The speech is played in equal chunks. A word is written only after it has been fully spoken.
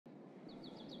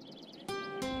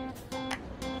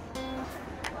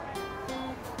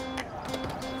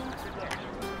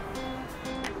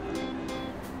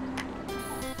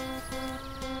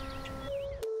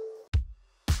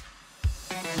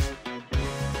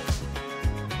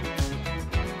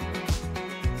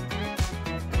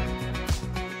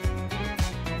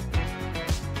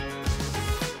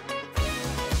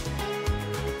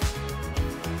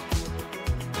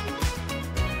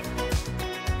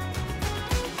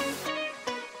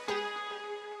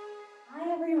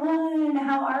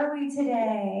How are we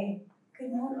today?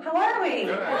 Good morning. How are we?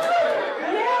 Good.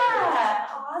 Yeah,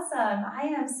 awesome.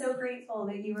 I am so grateful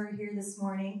that you are here this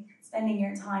morning, spending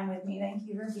your time with me. Thank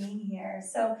you for being here.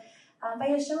 So, by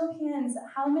a show of hands,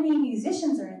 how many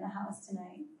musicians are in the house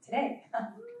tonight? Today?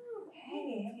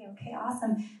 Hey, okay,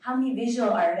 awesome. How many visual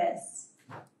artists?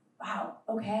 Wow,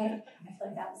 okay. I feel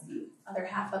like that was the other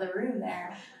half of the room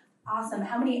there. Awesome.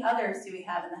 How many others do we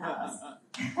have in the house?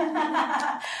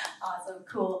 Awesome,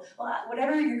 cool. Well,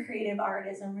 whatever your creative art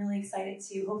is, I'm really excited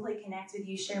to hopefully connect with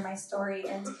you, share my story,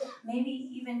 and maybe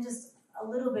even just a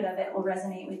little bit of it will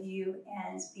resonate with you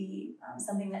and be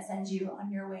something that sends you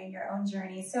on your way in your own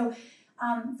journey. So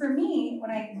for me, when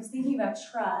I was thinking about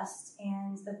trust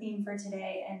and the theme for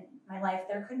today and my life,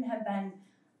 there couldn't have been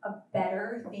a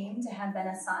better theme to have been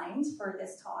assigned for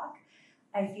this talk.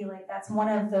 I feel like that's one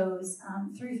of those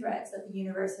through threads that the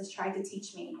universe has tried to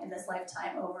teach me in this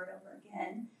lifetime over and over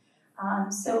again.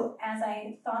 So as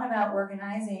I thought about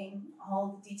organizing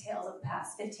all the details of the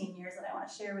past 15 years that I want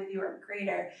to share with you or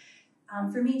greater,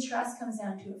 for me, trust comes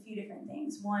down to a few different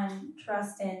things. One,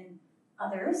 trust in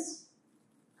others.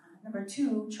 Number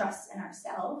two, trust in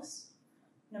ourselves.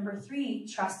 Number three,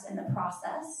 trust in the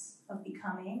process of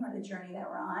becoming or the journey that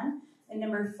we're on. And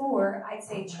number four, I'd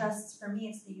say trust, for me,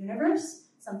 it's the universe,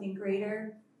 something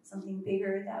greater, something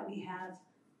bigger that we have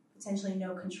potentially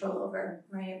no control over,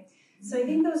 right? So I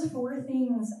think those four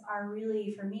things are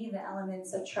really, for me, the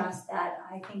elements of trust that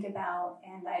I think about,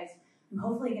 and I'm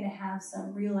hopefully going to have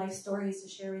some real life stories to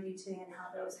share with you today and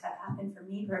how those have happened for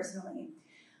me personally.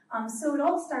 So it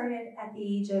all started at the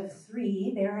age of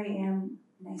 3. There I am.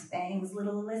 Nice bangs,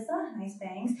 little Alyssa, nice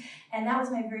bangs. And that was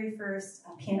my very first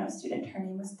piano student. Her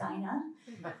name was Dinah,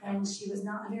 and she was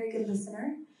not a very good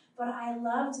listener, but I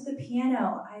loved the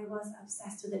piano. I was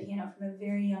obsessed with the piano from a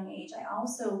very young age. I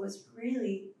also was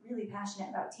really, really passionate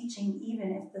about teaching,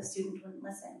 even if the student wouldn't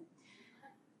listen.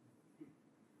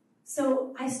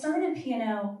 So I started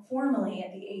piano formally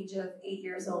at the age of 8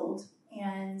 years old,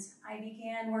 and I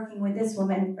began working with this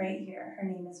woman right here. Her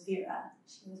name is Vera.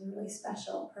 She was a really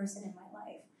special person in my life.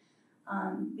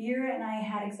 Vera and I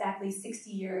had exactly 60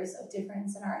 years of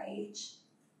difference in our age.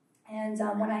 And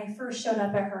when I first showed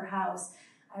up at her house,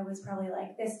 I was probably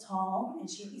like this tall, and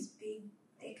she had these big,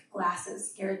 thick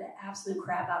glasses, scared the absolute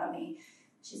crap out of me.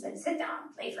 She said, "Sit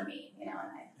down, play for me," and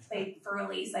I played for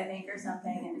Elise, I think, or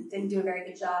something, and didn't do a very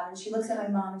good job. And she looks at my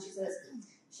mom and she says,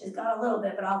 "She's got a little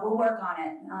bit, but we'll work on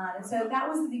it." And so that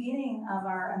was the beginning of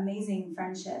our amazing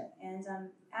friendship. And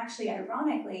actually,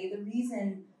 ironically, the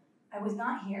reason I was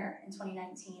not here in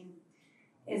 2019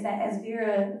 is that as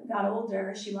Vera got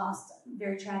older, she lost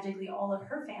very tragically all of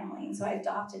her family. And so I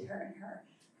adopted her in her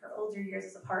older years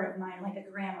as a part of mine, like a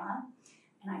grandma.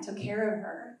 And I took care of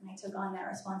her, and I took on that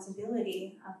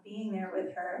responsibility of being there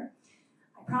with her.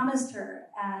 I promised her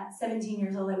at 17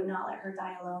 years old I would not let her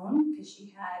die alone because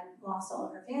she had lost all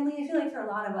of her family. I feel like for a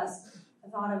lot of us, the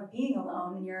thought of being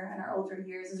alone in our older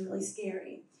years is really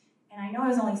scary. And I know I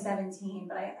was only 17,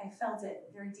 but I felt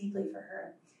it very deeply for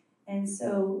her. And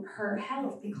so her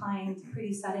health declined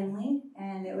pretty suddenly,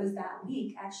 and it was that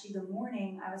week, actually the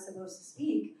morning I was supposed to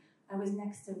speak, I was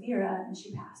next to Vera, and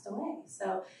she passed away.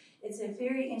 So it's a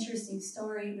very interesting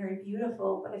story, very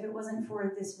beautiful, but if it wasn't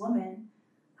for this woman,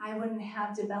 I wouldn't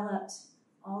have developed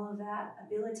all of that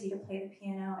ability to play the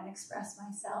piano and express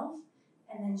myself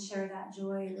and then share that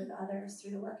joy with others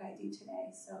through the work I do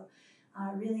today. So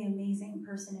a really amazing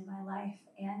person in my life.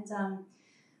 And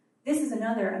this is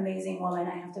another amazing woman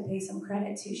I have to pay some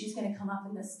credit to. She's going to come up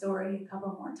in this story a couple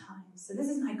more times. So this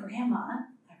is my grandma,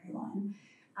 everyone.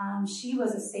 She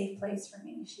was a safe place for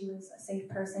me. She was a safe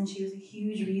person. She was a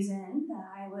huge reason that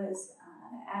I was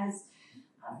as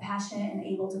passionate and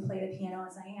able to play the piano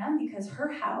as I am, because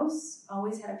her house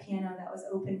always had a piano that was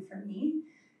open for me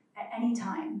at any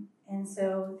time. And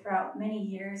so throughout many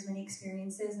years, many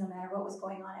experiences, no matter what was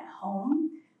going on at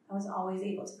home, I was always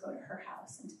able to go to her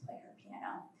house and to play her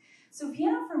piano. So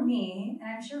piano for me, and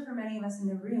I'm sure for many of us in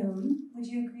the room, would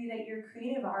you agree that your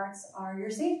creative arts are your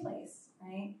safe place,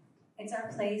 right? It's our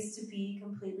place to be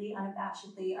completely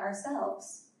unabashedly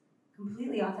ourselves,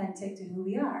 completely authentic to who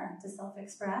we are, to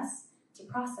self-express, to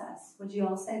process. Would you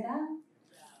all say that?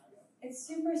 It's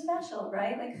super special,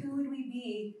 right? Like, who would we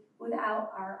be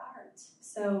without our art?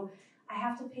 So I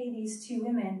have to pay these two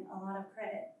women a lot of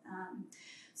credit.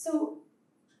 So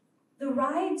the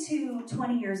ride to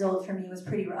 20 years old for me was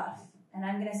pretty rough, and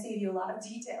I'm going to save you a lot of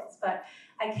details, but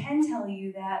I can tell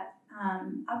you that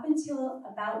up until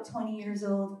about 20 years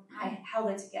old, I held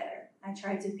it together. I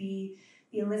tried to be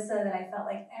the Alyssa that I felt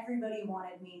like everybody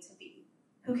wanted me to be.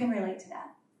 Who can relate to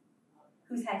that?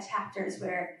 Who's had chapters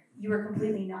where you were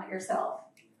completely not yourself,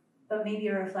 but maybe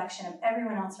a reflection of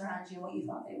everyone else around you and what you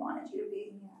thought they wanted you to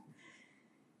be. Yeah.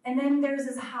 And then there's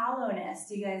this hollowness.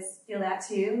 Do you guys feel that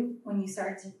too? When you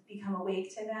start to become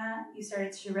awake to that, you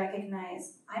started to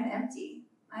recognize, I'm empty.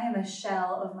 I am a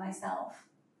shell of myself.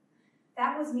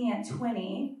 That was me at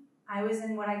 20. I was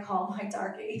in what I call my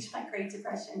dark age, my Great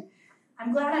Depression.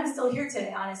 I'm glad I'm still here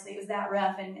today, honestly. It was that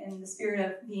rough, and in the spirit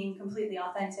of being completely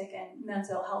authentic and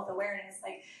mental health awareness,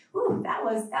 like, whew, that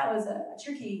was a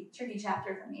tricky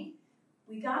chapter for me.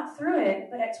 We got through it,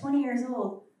 but at 20 years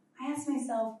old, I asked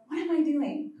myself, what am I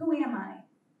doing? Who am I?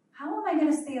 How am I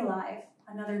going to stay alive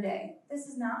another day? This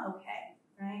is not okay,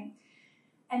 right?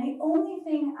 And the only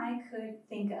thing I could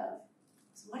think of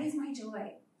was, what is my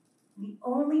joy? And the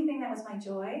only thing that was my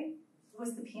joy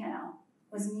was the piano,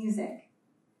 was music,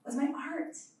 was my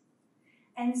art.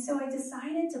 And so I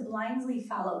decided to blindly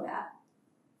follow that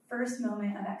first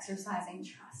moment of exercising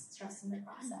trust in the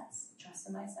process, trust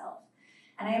in myself.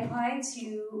 And I applied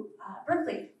to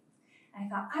Berkeley. And I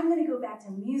thought, I'm going to go back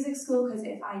to music school, because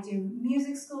if I do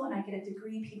music school and I get a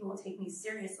degree, people will take me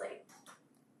seriously.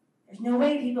 There's no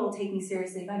way people will take me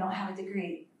seriously if I don't have a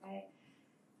degree, right?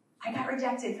 I got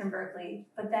rejected from Berkeley,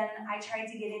 but then I tried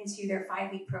to get into their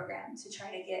 5-week program to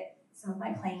try to get some of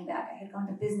my playing back. I had gone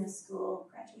to business school,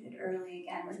 graduated early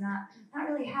again, was not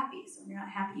really happy. So when you're not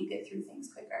happy, you get through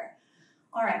things quicker.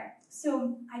 All right,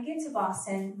 so I get to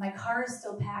Boston. My car is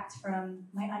still packed from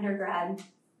my undergrad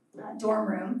dorm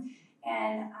room,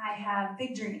 and I have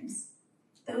big dreams.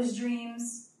 Those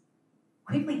dreams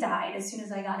quickly died as soon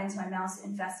as I got into my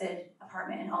mouse-infested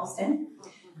apartment in Allston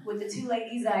with the 2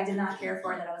 ladies that I did not care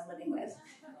for that I was living with.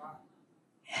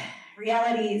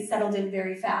 Reality settled in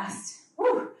very fast.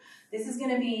 Whew, this is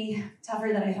going to be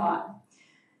tougher than I thought.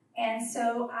 And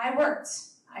so I worked.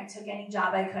 I took any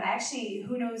job I could. Actually,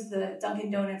 who knows the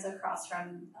Dunkin' Donuts across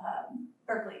from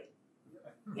Berkeley?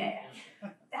 Yeah.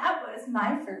 That was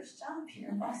my first job here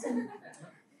in Boston.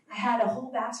 I had a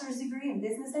whole bachelor's degree in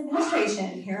business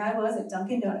administration. Here I was at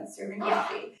Dunkin' Donuts serving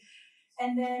coffee.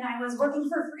 And then I was working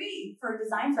for free for a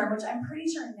design firm, which I'm pretty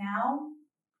sure now,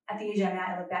 at the age I'm at,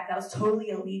 I look back, that was totally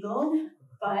illegal,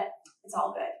 but it's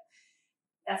all good.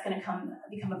 That's going to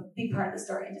become a big part of the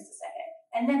story in just a second.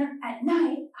 And then at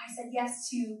night, I said yes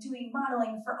to doing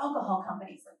modeling for alcohol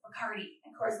companies like Bacardi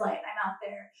and Coors Light. I'm out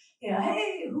there,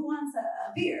 hey, who wants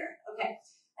a beer? Okay.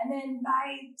 And then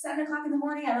by 7 o'clock in the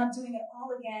morning, I'm up doing it all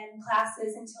again,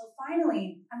 classes, until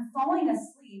finally I'm falling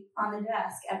asleep on the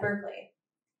desk at Berkeley.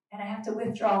 And I have to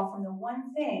withdraw from the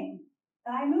one thing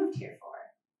that I moved here for.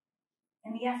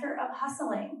 And the effort of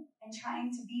hustling and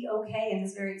trying to be okay in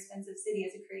this very expensive city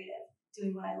as a creative,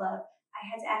 doing what I love, I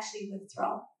had to actually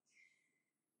withdraw.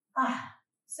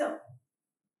 So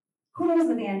who knows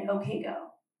the band OK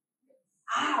Go?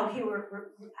 Okay,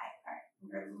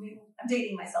 I'm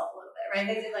dating myself a little bit, right?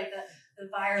 They did like the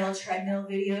viral treadmill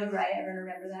video, right? Everyone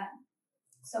remember that?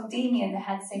 So Damien, the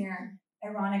head singer,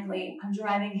 ironically, I'm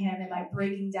driving him in my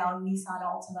breaking down Nissan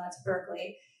Altima to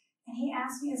Berkeley, and he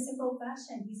asked me a simple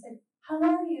question. He said, how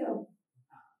are you?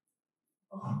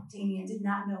 Oh, Damien did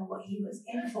not know what he was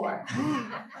in for.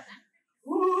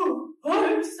 Ooh,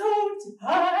 I'm so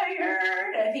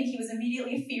tired. And I think he was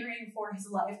immediately fearing for his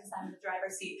life because I'm in the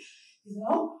driver's seat. He's like,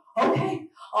 oh, okay,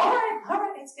 all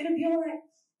right, it's going to be all right.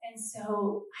 And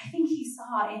so I think he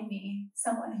saw in me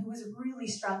someone who was really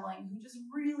struggling, who just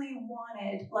really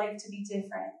wanted life to be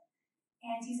different.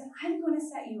 And he said, I'm going to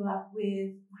set you up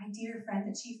with my dear friend,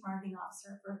 the Chief Marketing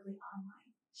Officer at Berkeley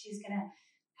Online. She's going to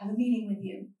have a meeting with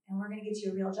you, and we're going to get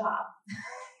you a real job.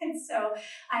 And so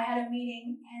I had a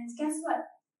meeting, and guess what?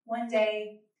 One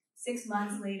day, 6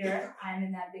 months later, I'm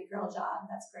in that big girl job.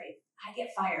 That's great. I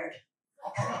get fired.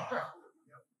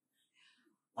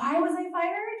 Why was I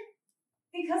fired?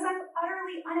 Because I'm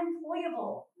utterly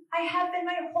unemployable. I have been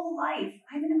my whole life.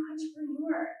 I'm an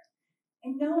entrepreneur.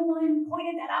 And no one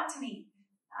pointed that out to me.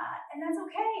 And that's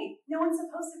okay. No one's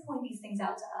supposed to point these things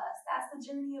out to us. That's the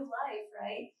journey of life,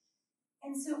 right?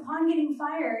 And so upon getting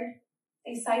fired,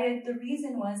 they cited the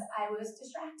reason was I was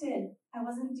distracted. I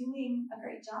wasn't doing a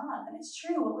great job. And it's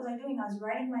true. What was I doing? I was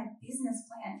writing my business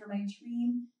plan for my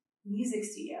dream music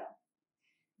studio,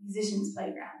 musician's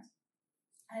playground.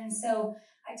 And so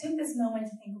I took this moment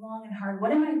to think long and hard.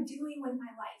 What am I doing with my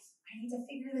life? I need to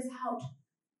figure this out.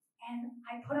 And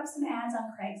I put up some ads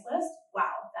on Craigslist.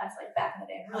 Wow, that's like back in the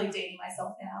day. I'm really dating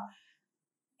myself now.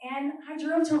 And I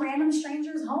drove to random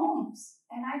strangers' homes.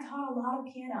 And I taught a lot of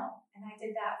piano. And I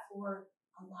did that for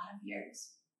a lot of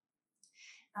years.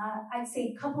 I'd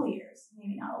say a couple years,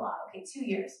 maybe not a lot. Okay, 2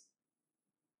 years.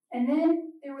 And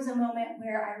then there was a moment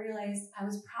where I realized I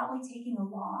was probably taking a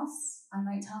loss on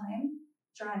my time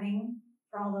driving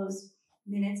for all those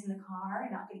minutes in the car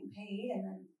and not getting paid, and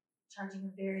then charging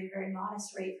a very, very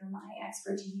modest rate for my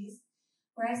expertise,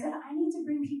 where I said, I need to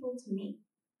bring people to me.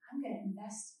 I'm going to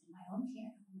invest in my own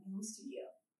piano, in my own studio.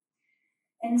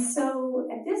 And so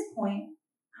at this point,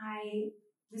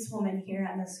 this woman here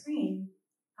on the screen,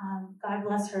 God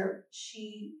bless her,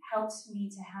 she helped me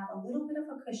to have a little bit of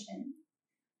a cushion,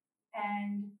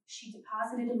 and she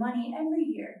deposited money every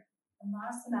year, a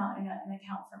modest amount in an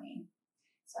account for me.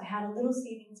 So I had a little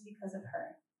savings because of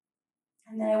her.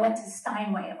 And then I went to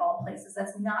Steinway, of all places.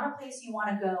 That's not a place you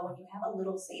want to go when you have a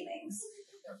little savings.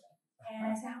 And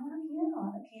I said, I want a piano.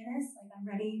 I'm a pianist. Like, I'm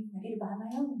ready to buy my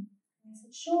own. And I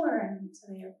said, sure. And so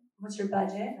they're, what's your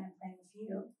budget? And I'm playing a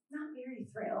few. Not very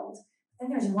thrilled. Then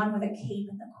there's one with a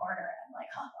cape in the corner. And I'm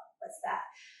like, oh, what's that?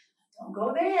 Don't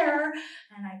go there.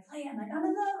 And I play. I'm like, I'm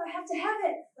in love. I have to have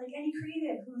it. Like any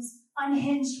creative who's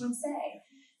unhinged would say.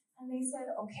 And they said,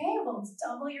 okay, well, it's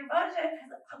double your budget. I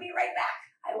was like, I'll be right back.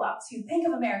 I walked to Bank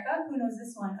of America. Who knows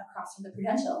this one? Across from the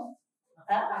Prudential.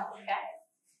 Oh, okay.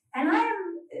 And I am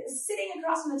sitting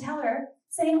across from the teller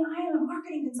saying, I am a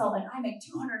marketing consultant. I make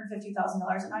 $250,000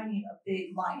 and I need a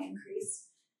big line increase.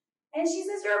 And she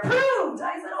says, you're approved.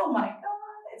 I said, oh my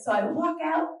God. And so I walk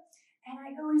out and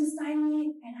I go into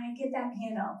Steinway and I get that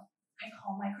piano. I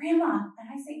call my grandma and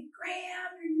I say,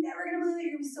 Gram, you're never going to believe it.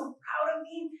 You're going to be so proud of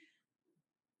me.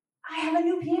 I have a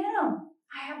new piano.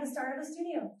 I have the start of a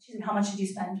studio. She said, how much did you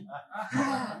spend? And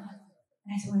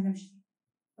I told her,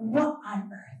 what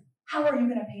on earth? How are you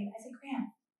going to pay it? I said,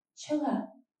 Graham, chill out.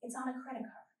 It's on a credit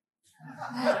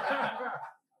card.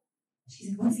 She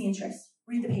said, what's the interest?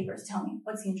 Read the papers. Tell me,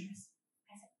 what's the interest?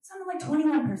 I said, something like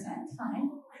 21%. Fine.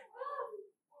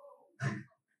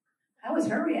 That was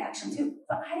her reaction, too.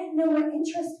 But I didn't know what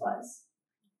interest was.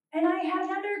 And I had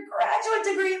an undergraduate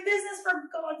degree in business, for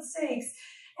God's sakes.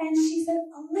 And she said,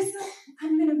 Alyssa,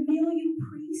 I'm going to mail you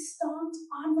pre-stomped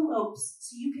envelopes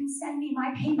so you can send me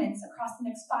my payments across the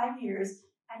next 5 years,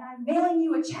 and I'm mailing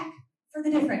you a check for the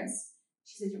difference.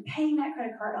 She said, you're paying that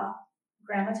credit card off.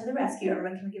 Grandma to the rescue.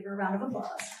 Everyone can give her a round of applause.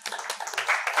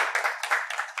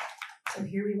 So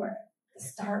here we were, the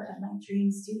start of my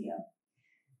dream studio.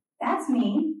 That's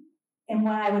me and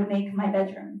what I would make my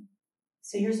bedroom.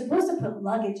 So you're supposed to put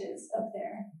luggages up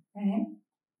there, right?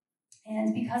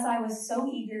 And because I was so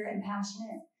eager and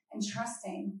passionate and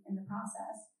trusting in the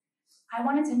process, I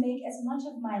wanted to make as much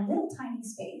of my little tiny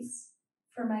space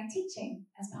for my teaching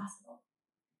as possible.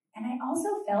 And I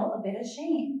also felt a bit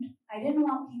ashamed. I didn't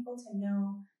want people to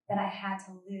know that I had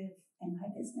to live in my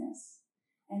business.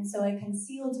 And so I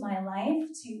concealed my life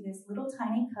to this little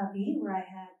tiny cubby where I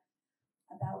had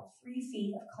about 3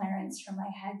 feet of clearance from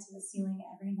my head to the ceiling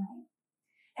every night.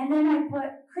 And then I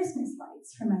put Christmas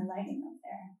lights for my lighting up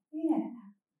there. Yeah.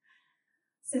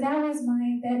 So that was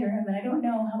my bedroom, and I don't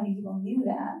know how many people knew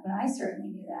that, but I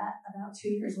certainly knew that about 2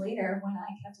 years later when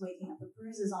I kept waking up with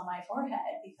bruises on my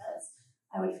forehead because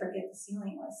I would forget the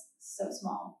ceiling was so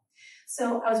small.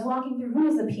 So I was walking through, who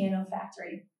was the Piano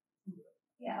Factory?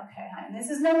 Yeah, okay, and this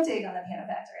is no dig on the Piano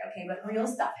Factory, okay, but real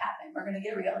stuff happened. We're going to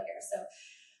get real here.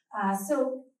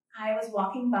 So I was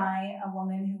walking by a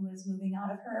woman who was moving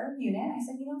out of her unit. I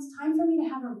said, it's time for me to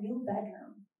have a real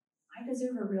bedroom. I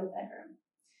deserve a real bedroom.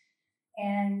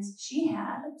 And she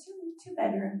had a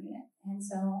two-bedroom unit. And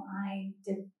so I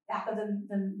did back of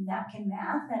the napkin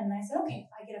math, and I said, okay,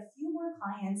 if I get a few more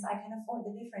clients, I can afford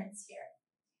the difference here.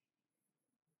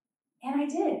 And I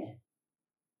did.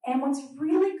 And what's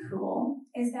really cool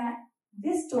is that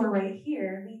this door right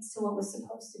here leads to what was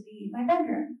supposed to be my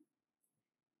bedroom.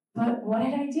 But what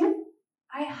did I do?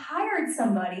 I hired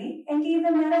somebody and gave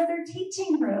them that as their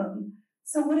teaching room.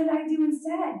 So what did I do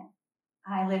instead?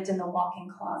 I lived in the walk-in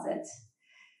closet.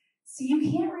 So you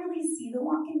can't really see the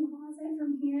walk-in closet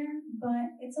from here,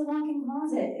 but it's a walk-in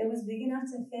closet. It was big enough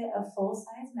to fit a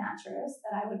full-size mattress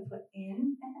that I would put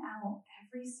in and out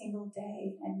every single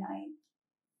day and night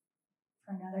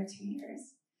for another 2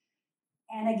 years.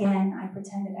 And again, I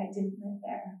pretended I didn't live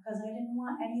there because I didn't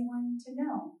want anyone to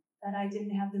know that I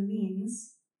didn't have the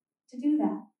means to do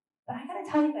that. But I gotta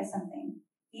tell you guys something.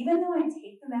 Even though I'd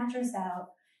take the mattress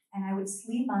out and I would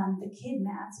sleep on the kid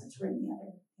mats, which were in the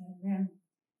other room,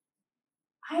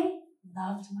 I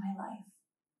loved my life.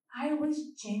 I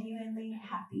was genuinely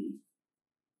happy.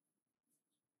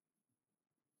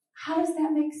 How does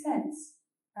that make sense,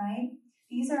 right?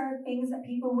 These are things that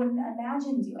people wouldn't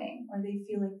imagine doing, or they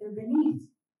feel like they're beneath.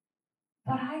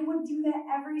 But I would do that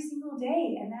every single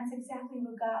day, and that's exactly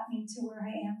what got me to where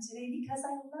I am today, because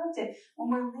I loved it. When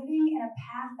we're living in a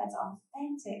path that's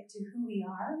authentic to who we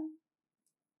are,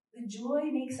 the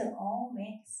joy makes it all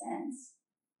make sense.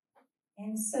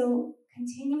 And so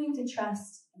continuing to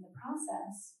trust in the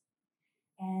process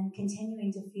and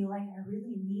continuing to feel like I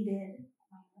really needed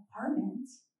my apartment,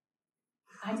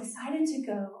 I decided to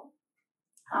go.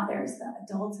 There's the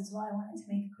adults as well. I wanted to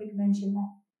make a quick mention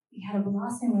that we had a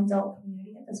blossoming adult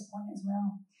community at this point as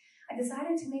well. I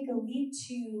decided to make a leap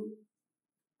to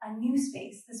a new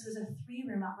space. This was a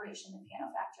 3-room operation in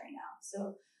Piano Factory now.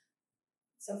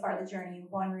 So far the journey,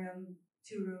 1 room,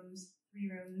 2 rooms,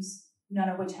 3 rooms, none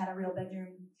of which had a real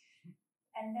bedroom.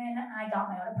 And then I got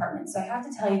my own apartment. So I have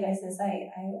to tell you guys this.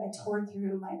 I toured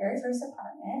through my very first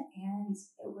apartment, and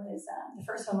it was, the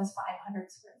first one was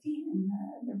 500 square feet. And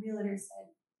the realtor said,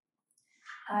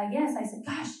 yes. I said,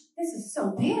 gosh, this is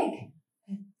so big.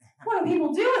 What do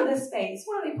people do in this space?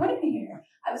 What are they putting in here?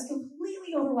 I was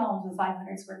completely overwhelmed with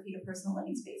 500 square feet of personal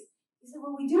living space. He said,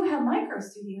 well, we do have micro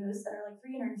studios that are like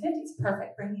 350. It's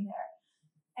perfect. Bring me there.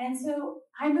 And so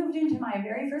I moved into my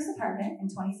very first apartment in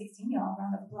 2016. Y'all,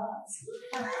 round of applause.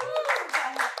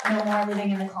 No more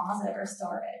living in the closet or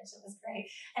storage. It was great.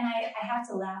 And I have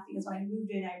to laugh because when I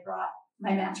moved in, I brought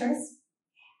my mattress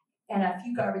and a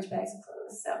few garbage bags of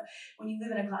clothes. So when you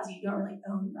live in a closet, you don't really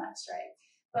own much, right?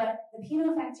 But the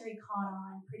Piano Factory caught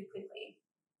on pretty quickly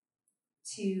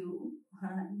to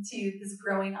this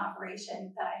growing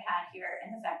operation that I had here,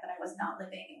 and the fact that I was not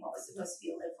living in what was supposed to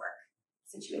be a live-work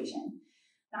situation.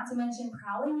 Not to mention,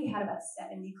 probably we had about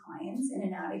 70 clients in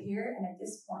and out of here, and at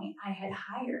this point, I had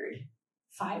hired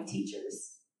 5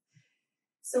 teachers.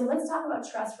 So let's talk about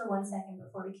trust for 1 second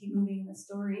before we keep moving in the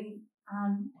story.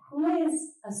 Who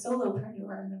is a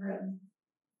solopreneur in the room?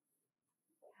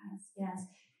 Yes.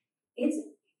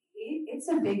 It's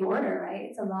a big order, right?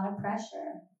 It's a lot of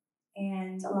pressure.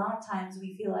 And a lot of times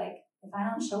we feel like, if I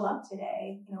don't show up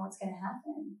today, what's going to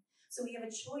happen? So we have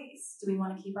a choice. Do we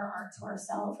want to keep our art to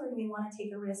ourselves, or do we want to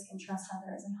take a risk and trust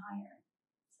others and hire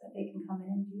so that they can come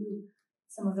in and do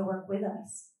some of the work with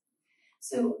us?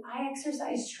 So I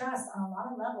exercise trust on a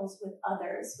lot of levels with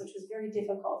others, which was very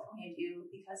difficult for me to do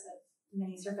because of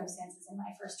many circumstances in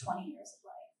my first 20 years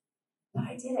of life. But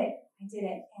I did it.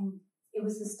 And it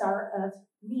was the start of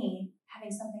me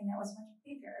having something that was much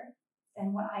bigger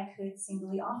than what I could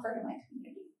singly offer to my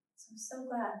community. So I'm so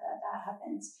glad that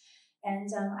happened.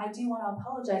 And I do want to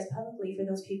apologize publicly for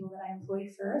those people that I employed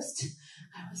first.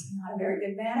 I was not a very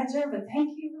good manager, but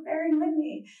thank you for bearing with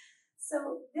me.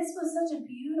 So this was such a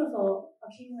beautiful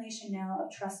accumulation now of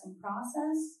trust in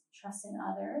process, trust in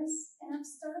others, and I'm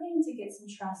starting to get some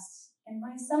trust in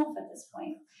myself at this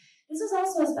point. This was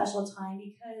also a special time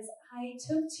because I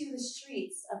took to the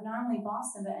streets of not only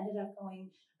Boston, but ended up going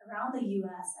around the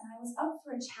U.S., and I was up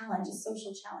for a challenge, a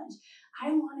social challenge. I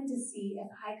wanted to see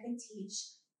if I could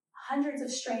teach hundreds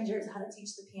of strangers how to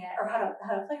teach the piano, or how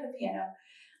to play the piano,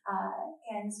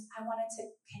 and I wanted to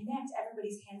connect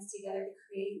everybody's hands together to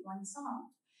create one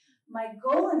song. My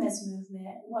goal in this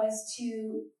movement was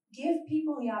to give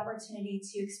people the opportunity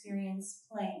to experience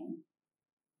playing,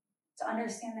 to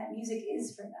understand that music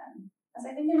is for them. Because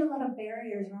I think there's a lot of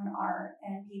barriers around art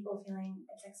and people feeling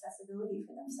its accessibility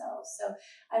for themselves. So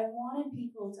I wanted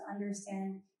people to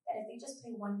understand that if they just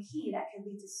play one key, that could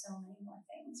lead to so many more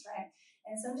things, right?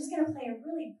 And so I'm just going to play a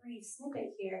really brief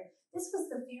snippet here. This was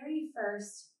the very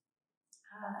first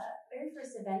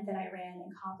event that I ran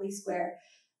in Copley Square.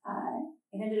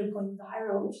 It ended up going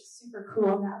viral, which is super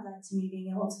cool, and that led to me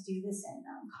being able to do this in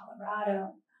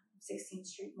Colorado, 16th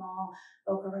Street Mall,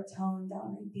 Boca Raton,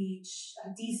 Delray Beach,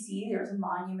 DC. There was a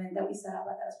monument that we set up.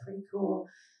 That was pretty cool.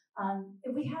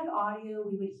 If we had audio,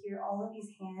 we would hear all of these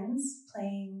hands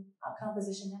playing a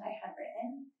composition that I had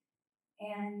written.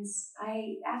 And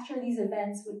I, after these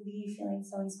events, would leave feeling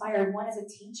so inspired. One, as a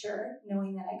teacher,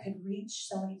 knowing that I could reach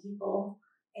so many people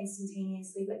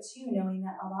instantaneously, but 2, knowing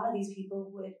that a lot of these people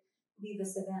would leave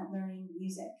this event learning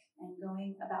music and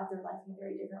going about their life in a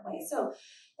very different way. So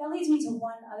that leads me to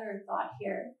one other thought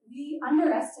here. We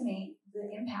underestimate the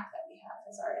impact that we have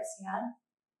as artists, yeah?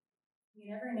 You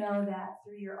never know that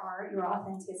through your art, your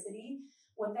authenticity,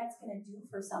 what that's going to do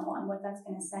for someone, what that's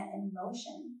going to set in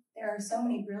motion. There are so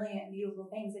many brilliant, beautiful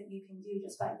things that you can do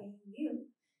just by being you.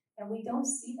 And we don't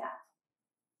see that.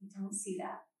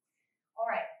 All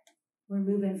right. We're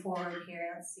moving forward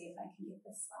here. Let's see if I can get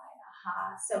this slide.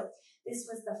 Aha. So this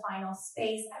was the final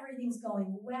space. Everything's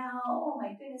going well. Oh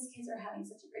my goodness, kids are having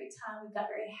such a great time. We've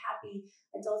got very happy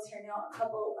adults here now. A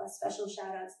couple of special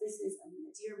shout outs. This is a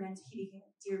dear mentor. He became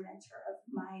a dear mentor of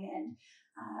mine, and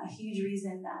a huge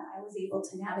reason that I was able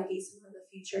to navigate some of the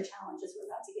future challenges we're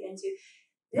about to get into.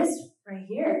 This right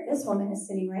here, this woman is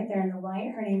sitting right there in the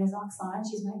white. Her name is Oksana.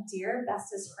 She's my dear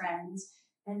bestest friend.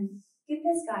 And get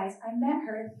this, guys, I met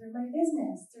her through my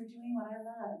business, through doing what I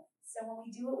love. So when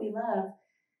we do what we love,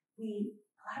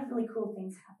 a lot of really cool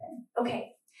things happen.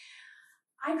 Okay,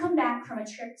 I come back from a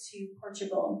trip to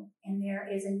Portugal, and there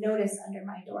is a notice under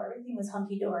my door. Everything was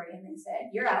hunky-dory, and they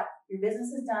said, you're out. Your business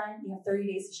is done. You have 30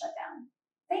 days to shut down.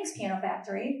 Thanks, Piano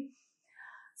Factory.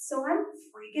 So I'm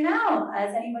freaking out,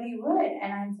 as anybody would,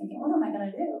 and I'm thinking, what am I going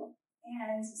to do?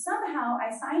 And somehow I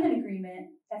signed an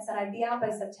agreement that said I'd be out by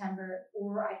September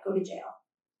or I'd go to jail.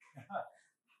 I'm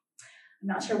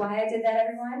not sure why I did that,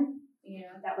 everyone.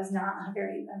 That was not a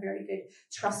very good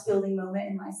trust-building moment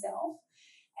in myself.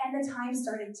 And the time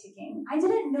started ticking. I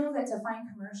didn't know that to find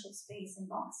commercial space in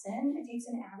Boston, it takes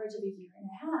an average of 1.5 years,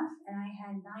 and I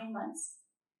had 9 months.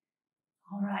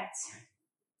 All right.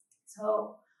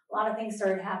 So a lot of things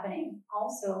started happening.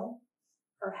 Also,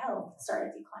 her health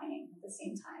started declining at the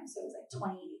same time. So it was like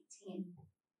 2018.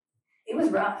 It was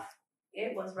rough.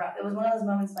 It was one of those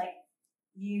moments like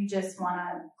you just want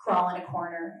to crawl in a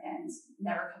corner and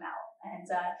never come out. And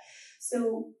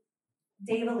so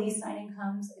day of a lease signing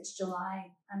comes. It's July.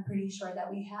 I'm pretty sure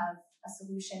that we have a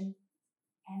solution.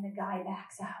 And the guy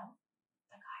backs out.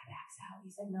 He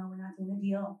said, no, we're not doing the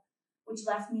deal, which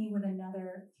left me with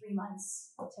another 3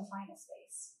 months to find a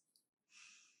space.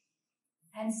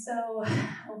 And so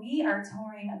we are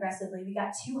touring aggressively. We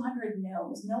got 200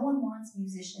 no's. No one wants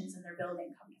musicians in their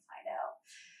building, come to find out.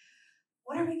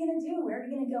 What are we going to do? Where are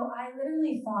we going to go? I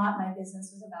literally thought my business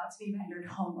was about to be rendered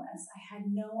homeless. I had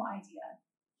no idea.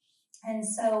 And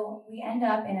so we end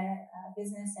up in a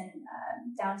business in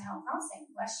Downtown Crossing,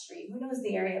 West Street. Who knows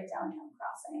the area of Downtown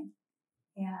Crossing?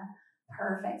 Yeah,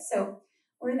 perfect. So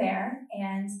we're there,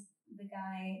 and the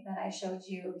guy that I showed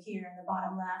you here in the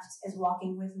bottom left is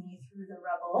walking with me through the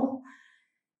rubble.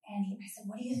 And I said,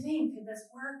 what do you think? Could this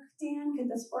work, Dan?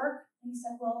 Could this work? And he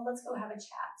said, well, let's go have a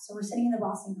chat. So we're sitting in the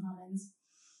Boston Commons.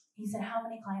 He said, how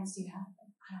many clients do you have?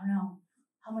 I don't know.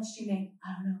 How much do you make?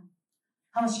 I don't know.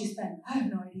 How much do you spend? I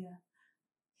have no idea.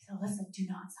 He said, listen, do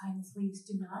not sign this lease.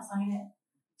 Do not sign it.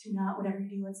 Do not, whatever you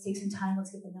do, let's take some time.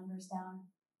 Let's get the numbers down.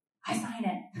 I sign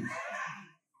it.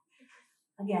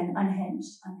 Again,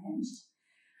 unhinged.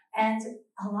 And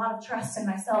a lot of trust in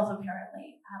myself,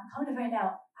 apparently. Come to find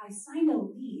out, I signed a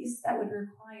lease that would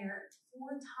require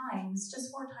 4 times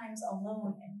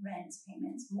alone in rent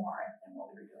payments more than what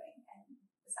we were doing in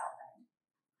the South End.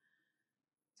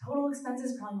 Total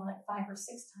expenses probably more like 5 or 6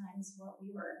 times what we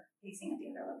were facing at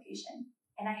the other location.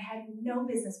 And I had no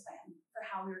business plan for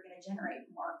how we were going to generate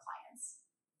more clients.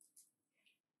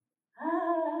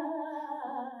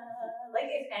 Like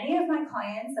if any of my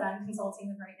clients that I'm consulting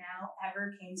with right now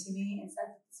ever came to me and said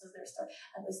that this was their story,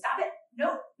 I'd go, stop it.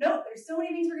 No, there's so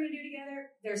many things we're going to do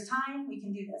together. There's time. We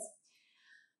can do this.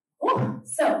 Ooh.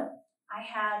 So I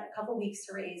had a couple weeks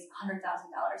to raise $100,000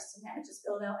 to manage this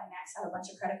build out. I maxed out a bunch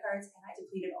of credit cards and I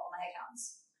depleted all my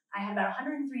accounts. I had about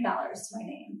 $103 to my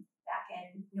name back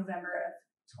in November of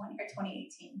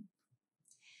 2018.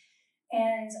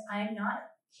 And I'm not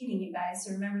kidding you guys.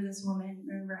 So remember this woman,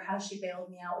 remember how she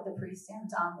bailed me out with the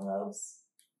pre-stamped envelopes?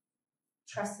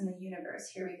 Trust in the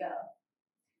universe. Here we go.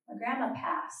 My grandma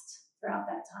passed throughout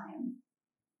that time,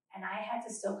 and I had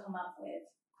to still come up with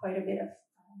quite a bit of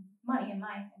money in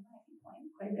my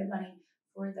viewpoint, quite a bit of money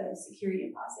for the security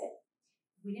deposit.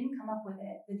 If we didn't come up with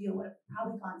it, the deal would have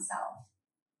probably gone south.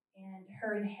 And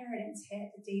her inheritance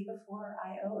hit the day before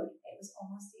I owed. It was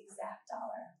almost the exact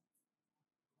dollar.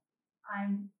 I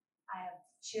have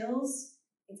chills.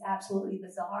 It's absolutely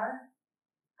bizarre.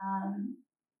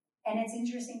 And it's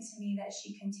interesting to me that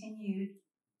she continued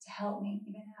to help me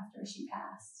even after she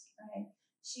passed, right?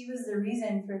 She was the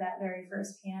reason for that very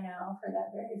first piano, for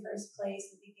that very first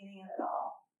place, the beginning of it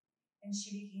all. And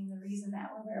she became the reason that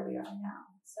we're where we are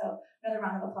now. So another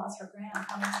round of applause for Graham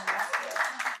coming to the rescue.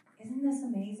 Isn't this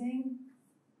amazing?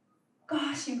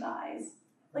 Gosh, you guys.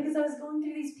 Like as I was going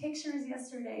through these pictures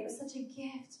yesterday, it was such a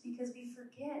gift because we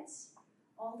forget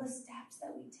all the steps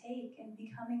that we take in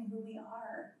becoming who we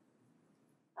are.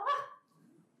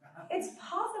 It's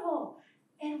possible.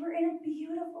 And we're in a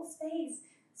beautiful space.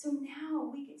 So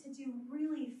now we get to do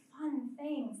really fun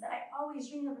things that I always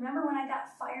dreamed of. Remember when I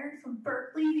got fired from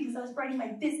Berkeley because I was writing my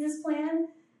business plan?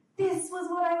 This was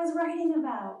what I was writing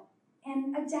about.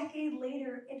 And a decade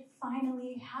later, it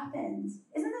finally happened.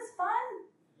 Isn't this fun?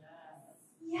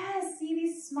 Yes, see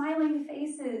these smiling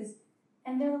faces,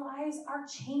 and their lives are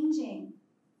changing.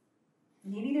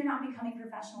 Maybe they're not becoming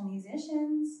professional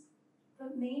musicians,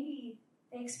 but maybe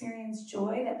they experience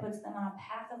joy that puts them on a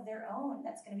path of their own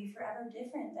that's going to be forever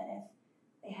different than if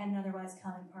they hadn't otherwise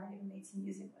come and partied and made some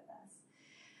music with us.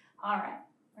 All right,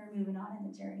 we're moving on in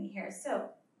the journey here. So,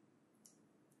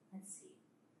 let's see.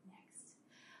 Next.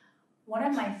 One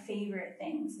of my favorite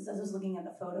things is as I was looking at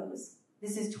the photos,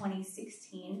 this is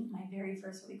 2016, my very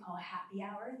first what we call happy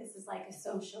hour. This is like a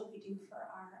social we do for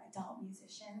our adult musicians.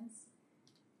 musicians.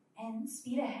 And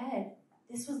speed ahead.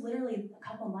 This was literally a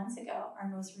couple months ago, our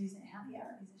most recent happy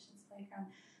hour musicians playground.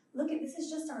 Look at, this is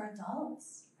just our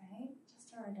adults, right?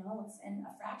 Just our adults and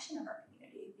a fraction of our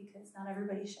community because not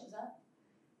everybody shows up.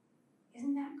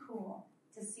 Isn't that cool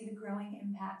to see the growing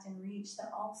impact and reach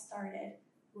that all started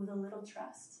with a little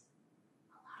trust?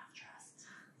 A lot of trust.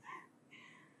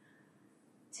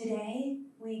 Today,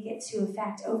 we get to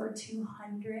affect over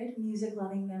 200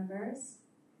 music-loving members.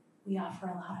 We offer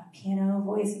a lot of piano,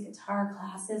 voice, and guitar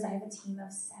classes. I have a team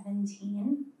of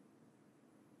 17.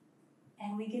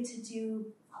 And we get to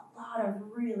do a lot of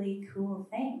really cool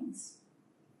things.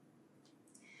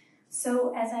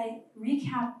 So as I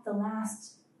recap the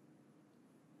last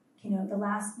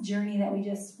journey that we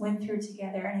just went through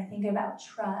together, and I think about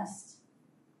trust,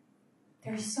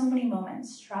 there's so many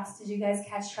moments. Trust, did you guys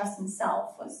catch trust in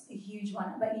self was a huge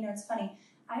one. But it's funny,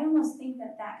 I almost think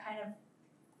that kind of,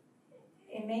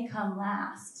 it may come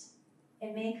last.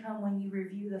 It may come when you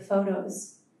review the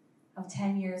photos of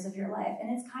 10 years of your life.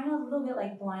 And it's kind of a little bit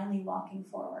like blindly walking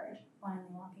forward.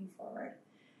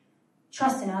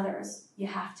 Trust in others. You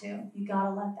have to. You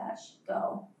gotta let that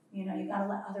go. You gotta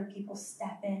let other people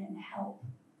step in and help.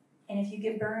 And if you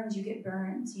get burned, you get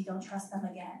burned. You don't trust them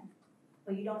again.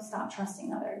 But you don't stop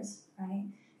trusting others, right?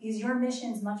 Because your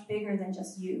mission's much bigger than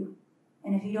just you.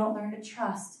 And if you don't learn to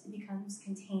trust, it becomes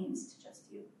contained to just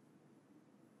you.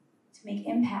 To make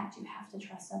impact, you have to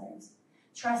trust others.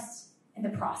 Trust in the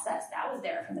process. That was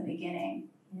there from the beginning.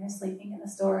 Sleeping in the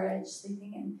storage,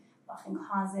 sleeping in walk-in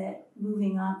closet,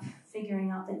 moving up,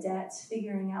 figuring out the debt,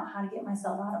 figuring out how to get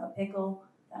myself out of a pickle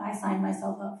that I signed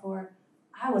myself up for.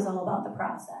 I was all about the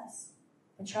process.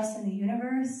 But trust in the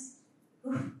universe,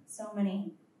 so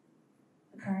many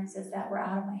occurrences that were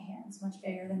out of my hands, much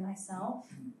bigger than myself.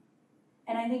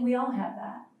 And I think we all have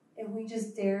that, if we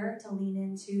just dare to lean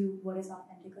into what is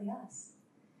authentically us.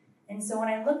 And so when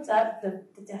I looked up the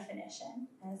definition,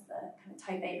 as the kind of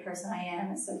type A person I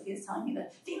am, as Sophie is telling me, the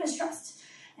theme is trust.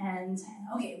 And,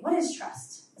 okay, what is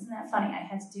trust? Isn't that funny? I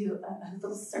had to do a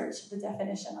little search of the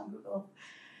definition on Google.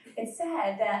 It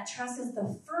said that trust is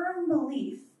the firm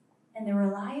belief in the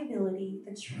reliability,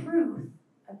 the truth,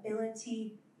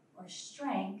 ability, or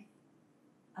strength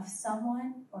of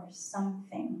someone or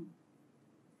something.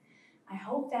 I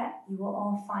hope that you will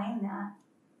all find that,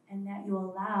 and that you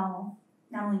allow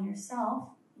not only yourself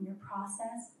and your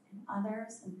process and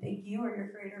others and big you or your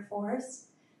greater force,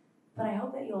 but I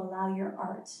hope that you'll allow your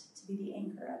art to be the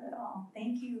anchor of it all.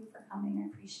 Thank you for coming. I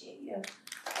appreciate you.